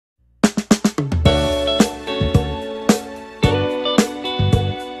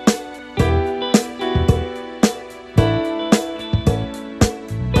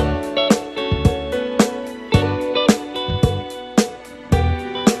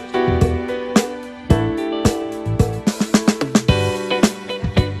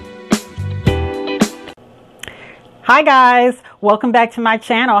Hi guys, welcome back to my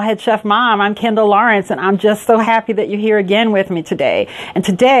channel, Head Chef Mom. I'm Kendall Lawrence and I'm just so happy that you're here again with me today. And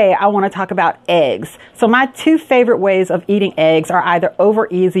today I want to talk about eggs. So my two favorite ways of eating eggs are either over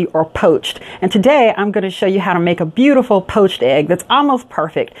easy or poached. And today I'm going to show you how to make a beautiful poached egg that's almost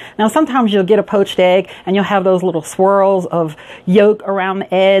perfect. Now sometimes you'll get a poached egg and you'll have those little swirls of yolk around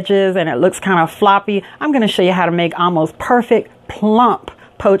the edges and it looks kind of floppy. I'm going to show you how to make almost perfect, plump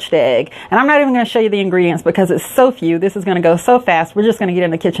poached egg. And I'm not even going to show you the ingredients because it's so few. This is going to go so fast. We're just going to get in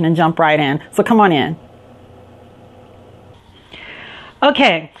the kitchen and jump right in. So come on in.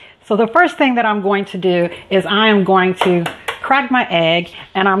 Okay, so the first thing that I'm going to do is I am going to crack my egg,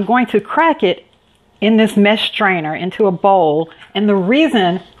 and I'm going to crack it in this mesh strainer into a bowl. And the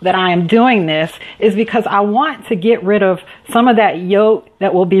reason that I am doing this is because I want to get rid of some of that yolk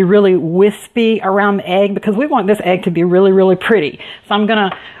that will be really wispy around the egg, because we want this egg to be really, really pretty. So I'm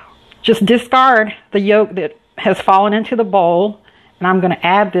gonna just discard the yolk that has fallen into the bowl, and I'm gonna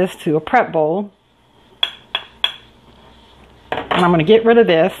add this to a prep bowl. And I'm gonna get rid of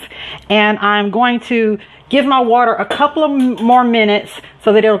this, and I'm going to give my water a couple of more minutes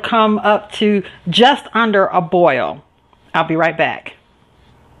so that it'll come up to just under a boil. I'll be right back.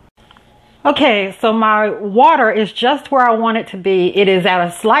 Okay, so my water is just where I want it to be. It is at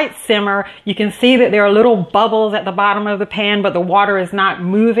a slight simmer. You can see that there are little bubbles at the bottom of the pan, but the water is not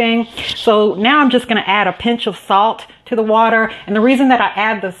moving. So now I'm just going to add a pinch of salt to the water. And the reason that I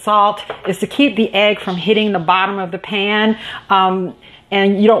add the salt is to keep the egg from hitting the bottom of the pan.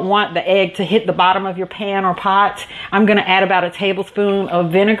 And you don't want the egg to hit the bottom of your pan or pot. I'm going to add about a tablespoon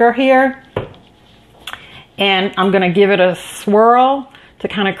of vinegar here. And I'm going to give it a swirl to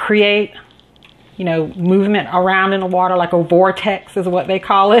kind of create, you know, movement around in the water, like a vortex is what they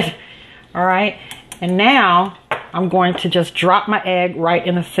call it. All right. And now I'm going to just drop my egg right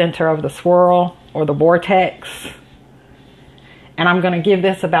in the center of the swirl or the vortex. And I'm going to give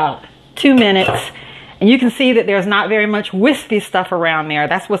this about 2 minutes. And you can see that there's not very much wispy stuff around there.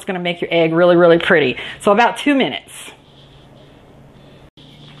 That's what's going to make your egg really, really pretty. So about 2 minutes.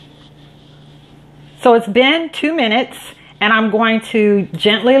 So it's been 2 minutes, and I'm going to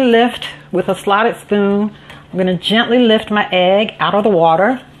gently lift with a slotted spoon. I'm going to gently lift my egg out of the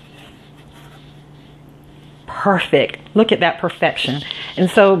water. Perfect. Look at that perfection. And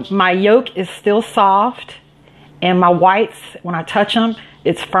so my yolk is still soft, and my whites, when I touch them,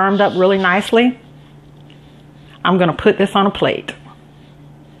 it's firmed up really nicely. I'm going to put this on a plate.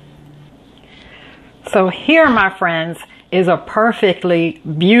 So here, my friends, is a perfectly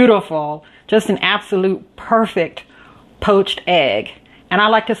beautiful, just an absolute perfect poached egg. And I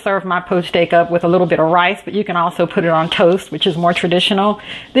like to serve my poached egg up with a little bit of rice, but you can also put it on toast, which is more traditional.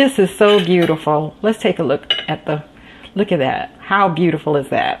 This is so beautiful. Let's take a look at that. How beautiful is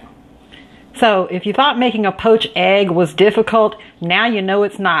that? So if you thought making a poached egg was difficult, now you know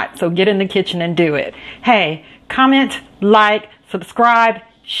it's not. So get in the kitchen and do it. Hey, comment, like, subscribe,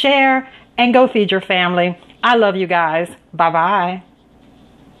 share, and go feed your family. I love you guys. Bye-bye.